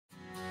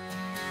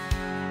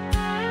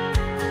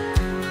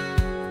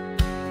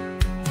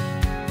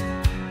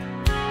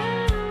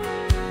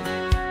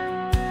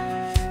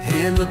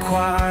In the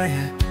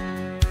quiet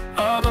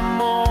of the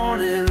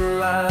morning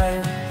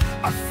light,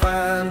 I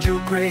find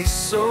your grace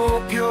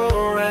so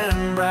pure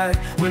and bright.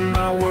 When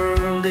my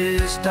world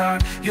is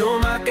dark, you're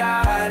my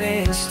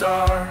guiding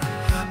star.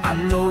 I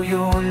know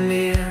you're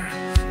near,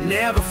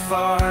 never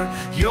far.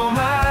 You're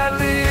my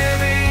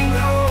living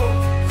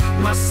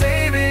hope, my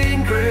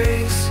saving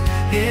grace.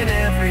 In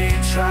every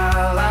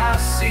trial I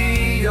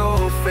see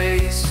your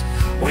face.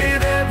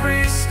 With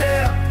every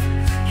step,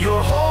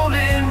 you're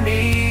holding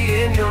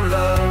me in your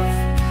love.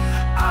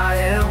 I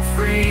am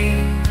free.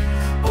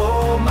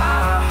 Oh,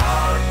 my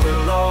heart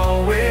will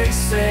always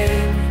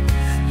sing.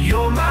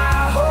 You're my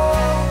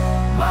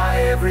hope, my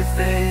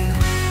everything.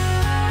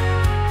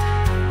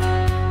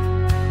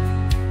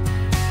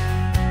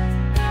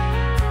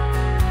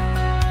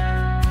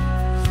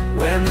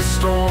 When the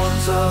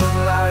storms of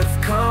life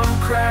come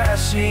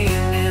crashing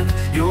in,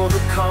 you're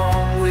the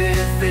calm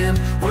within,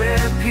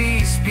 where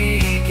peace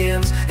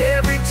begins.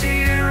 Every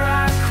tear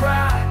I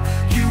cry,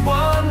 you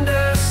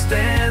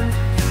understand.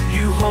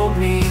 You hold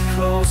me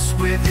close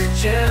with your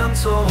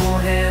gentle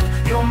hand.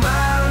 You're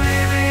my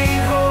living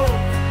hope,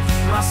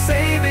 my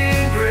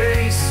saving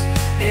grace.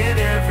 In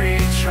every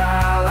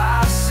trial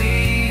I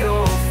see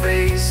your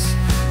face.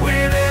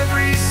 With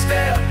every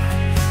step,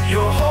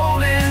 you're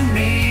holding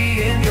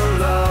me in your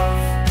love.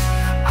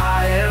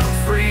 I am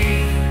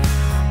free.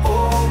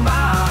 Oh,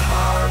 my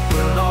heart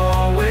will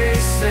always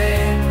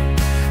sing.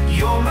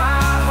 You're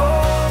my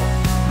hope,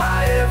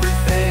 my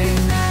everything.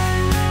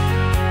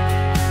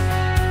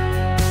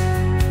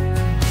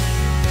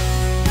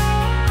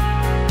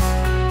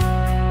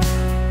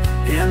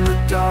 In the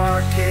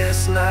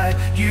darkest night,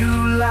 you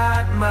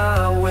light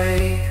my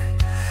way.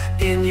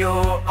 In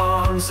your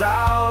arms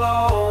I'll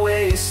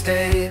always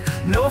stay.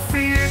 No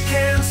fear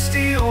can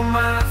steal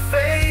my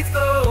faith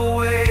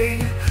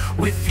away.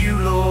 With you,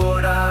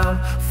 Lord, I'm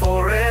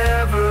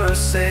forever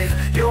safe.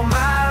 You're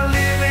my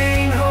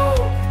living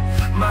hope,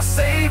 my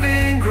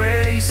saving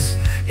grace.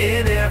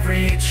 In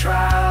every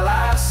trial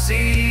I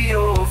see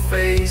your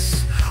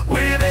face.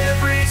 With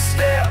every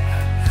step,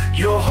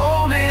 you're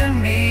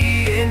holding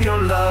me in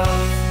your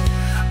love.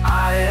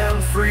 I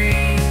am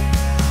free.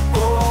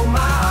 Oh,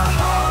 my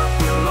heart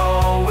will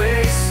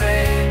always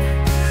sing.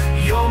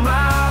 You're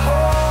my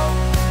hope,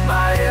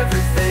 my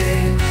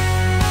everything.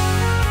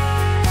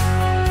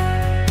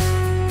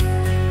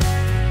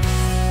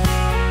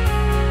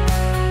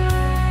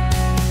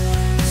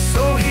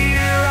 So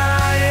here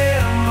I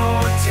am,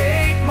 Lord,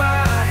 take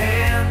my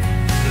hand.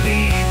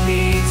 Lead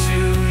me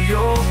to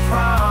your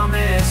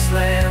promised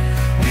land.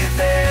 With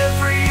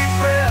every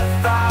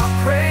breath I'll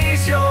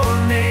praise your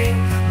name.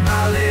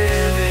 My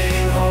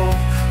living hope,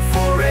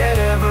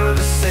 forever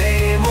the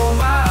same. Oh,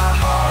 my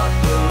heart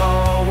will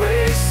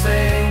always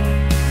sing.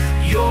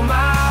 You're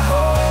my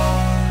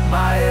hope,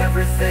 my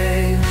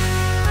everything.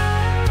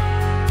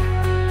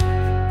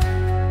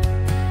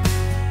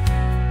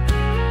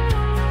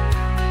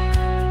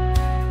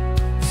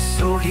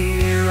 So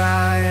here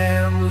I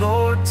am,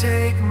 Lord,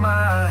 take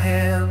my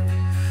hand.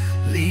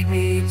 Lead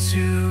me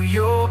to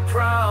your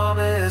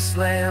promised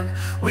land.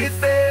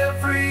 With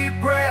every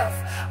breath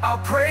I'll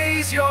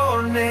praise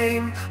your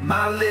name.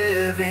 My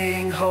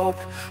living hope,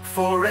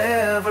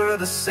 forever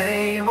the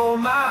same. Oh,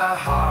 my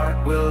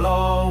heart will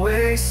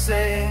always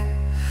sing.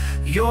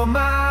 You're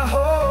my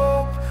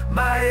hope,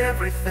 my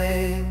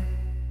everything.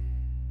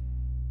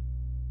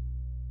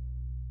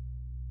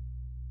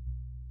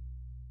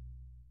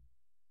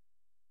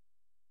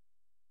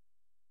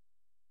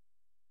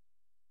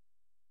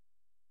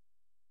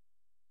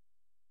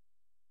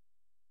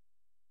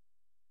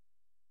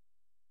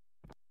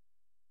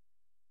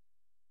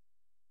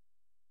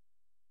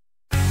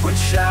 When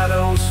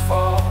shadows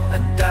fall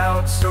and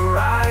doubts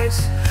arise,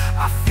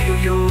 I feel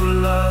your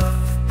love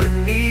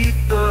beneath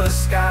the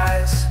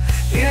skies.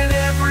 In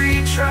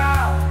every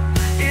trial,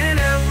 in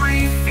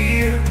every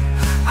fear,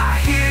 I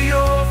hear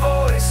your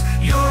voice,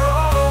 you're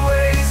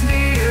always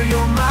near.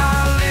 You're my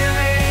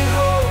living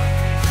hope,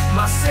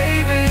 my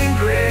saving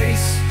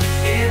grace.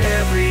 In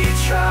every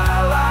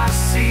trial I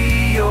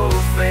see your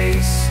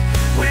face.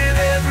 With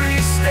every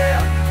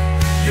step,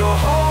 you're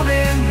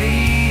holding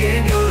me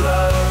in your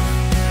love.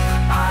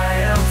 I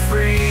am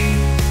free.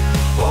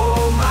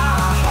 Oh, my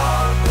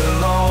heart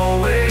will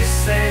always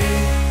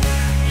sing.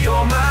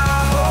 You're my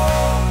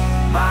hope,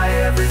 my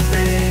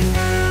everything.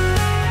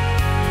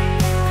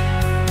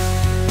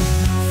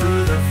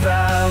 Through the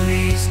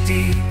valleys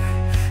deep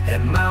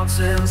and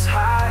mountains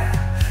high,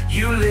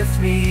 you lift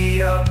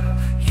me up,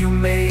 you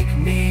make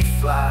me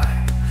fly.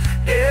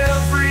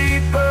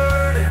 Every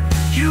burden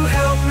you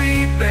help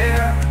me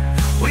bear.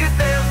 With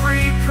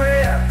every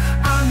prayer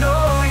I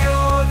know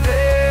you're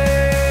there.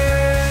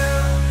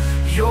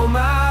 You're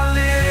my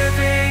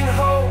living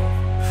hope,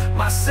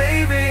 my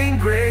saving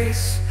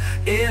grace.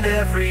 In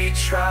every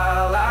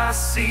trial I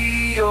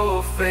see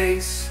your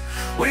face.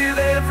 With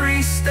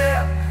every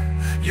step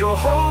you're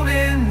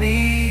holding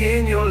me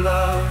in your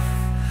love.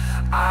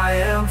 I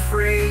am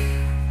free.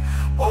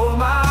 Oh,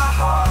 my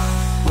heart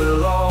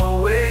will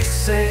always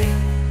sing.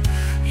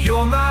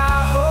 You're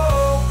my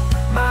hope,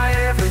 my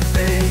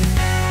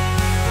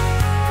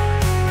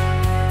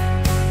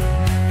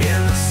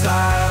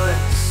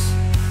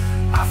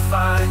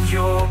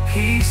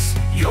peace.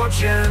 Your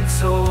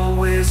gentle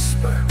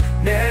whisper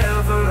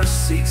never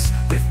cease.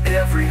 With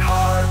every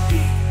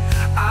heartbeat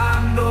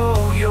I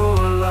know your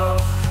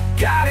love,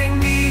 guiding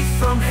me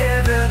from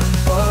heaven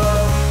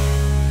above.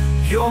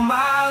 You're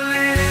my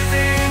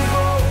living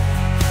hope,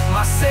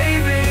 my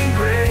saving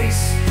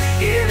grace.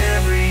 In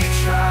every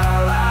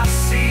trial I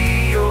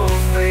see your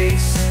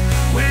face.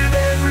 With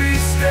every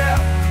step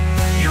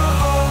you're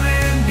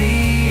holding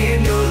me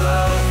in your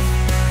love,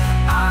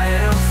 I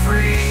am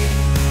free.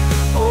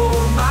 Oh,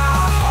 my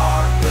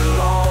heart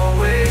will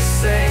always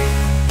say,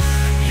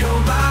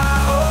 you're my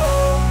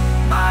hope,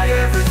 my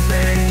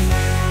everything.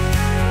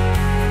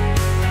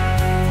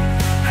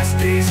 As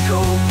days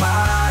go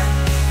by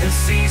and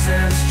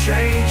seasons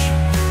change,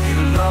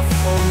 your love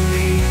for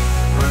me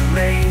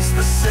remains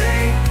the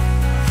same.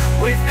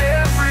 With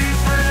every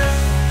breath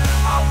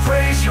I'll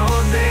praise your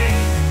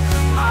name,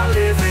 my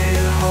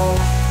living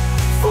hope,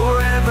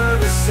 forever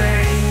the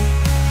same.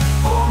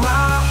 Oh,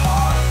 my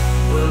heart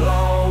will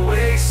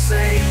always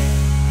say,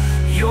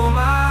 you're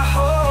my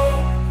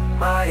hope,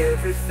 my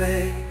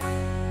everything.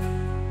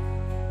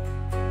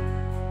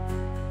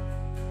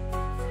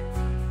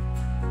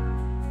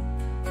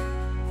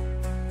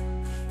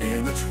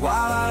 In the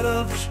twilight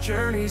of this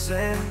journey's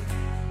end,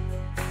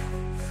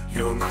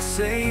 you're my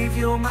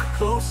savior, my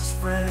closest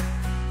friend.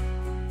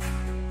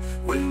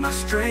 When my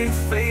strength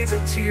fades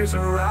and tears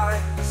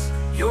arise,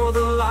 you're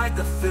the light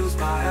that fills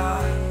my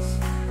eyes.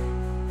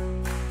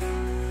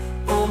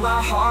 Oh,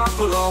 my heart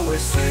will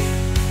always sing,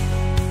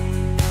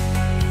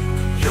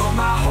 you're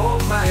my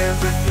hope, my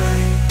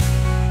everything.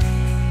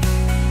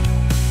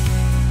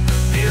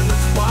 In the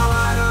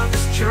twilight of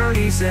this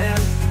journey's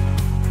end,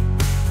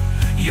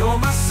 you're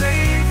my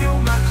savior,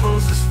 my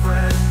closest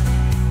friend.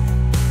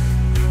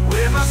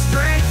 When my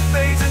strength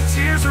fades and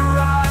tears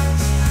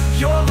arise,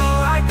 you're the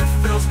light that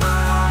fills my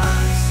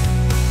eyes.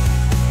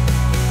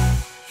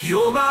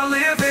 You're my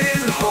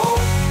living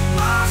hope,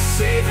 my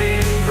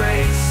saving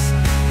grace.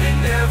 In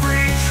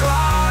every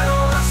trial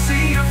I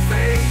see your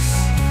face.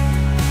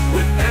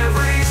 With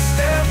every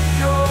step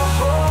you're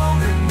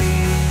holding me.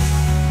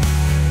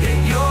 In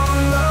your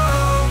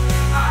love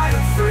I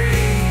am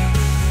free.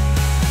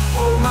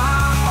 Oh,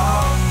 my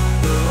heart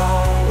will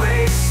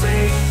always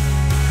sing,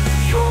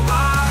 you're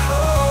my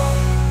hope,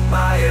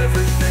 my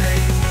everything.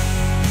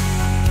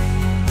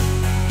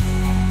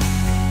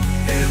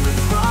 Every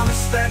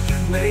promise that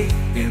you've made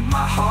in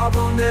my heart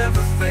will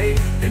never fade.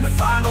 In the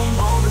final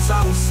moments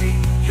I will see,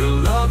 your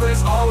love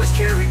has always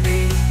carried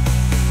me.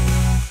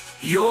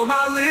 You're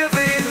my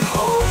living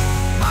hope,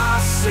 my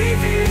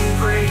saving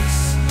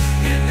grace.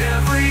 In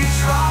every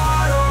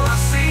trial I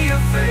see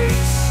your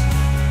face.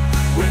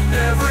 With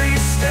every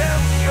step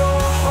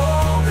you're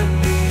holding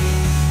me.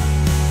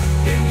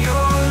 In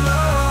your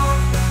love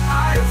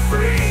I am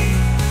free.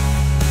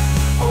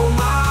 Oh,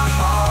 my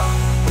heart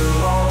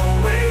will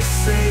always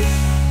sing,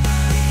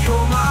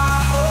 you're my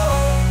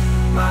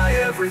hope, my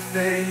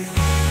everything.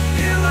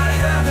 In the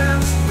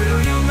heavens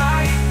we'll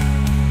unite.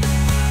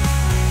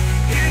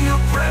 In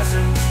your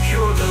presence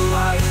pure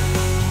delight.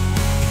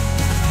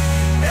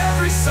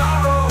 Every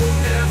sorrow,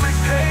 every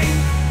pain,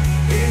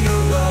 in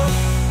your love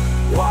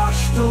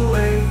washed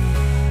away.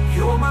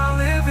 You're my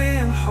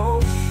living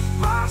hope,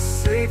 my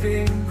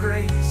saving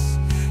grace.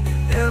 In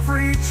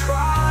every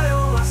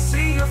trial I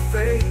see your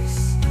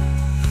face.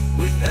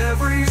 With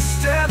every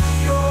step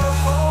you're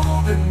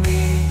holding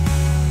me.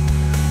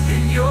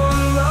 In your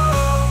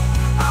love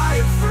I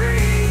am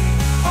free.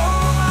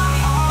 Oh, my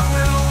heart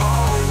will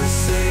always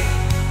sing,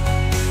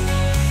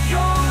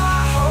 you're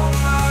my hope,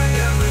 my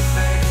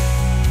everything.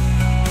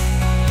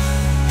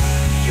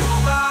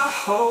 You're my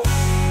hope,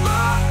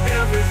 my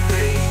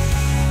everything.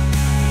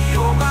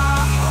 You're my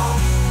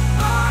hope,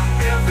 my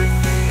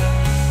everything.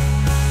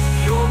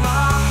 You're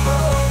my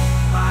hope,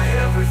 my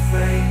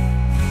everything.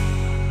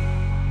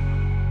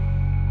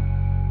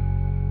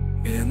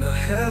 In the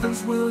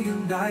heavens we'll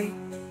unite.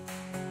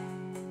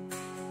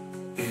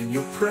 In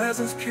your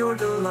presence pure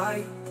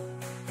delight.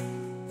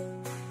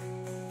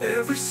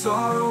 Every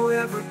sorrow,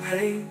 every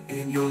pain,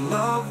 in your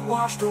love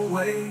washed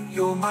away.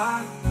 You're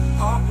my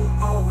heart will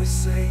always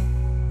sing,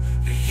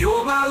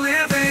 you're my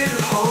living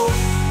hope,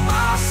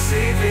 my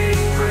saving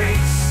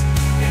grace.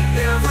 In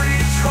every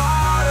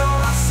trial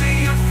I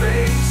see your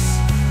face.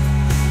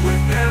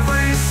 With every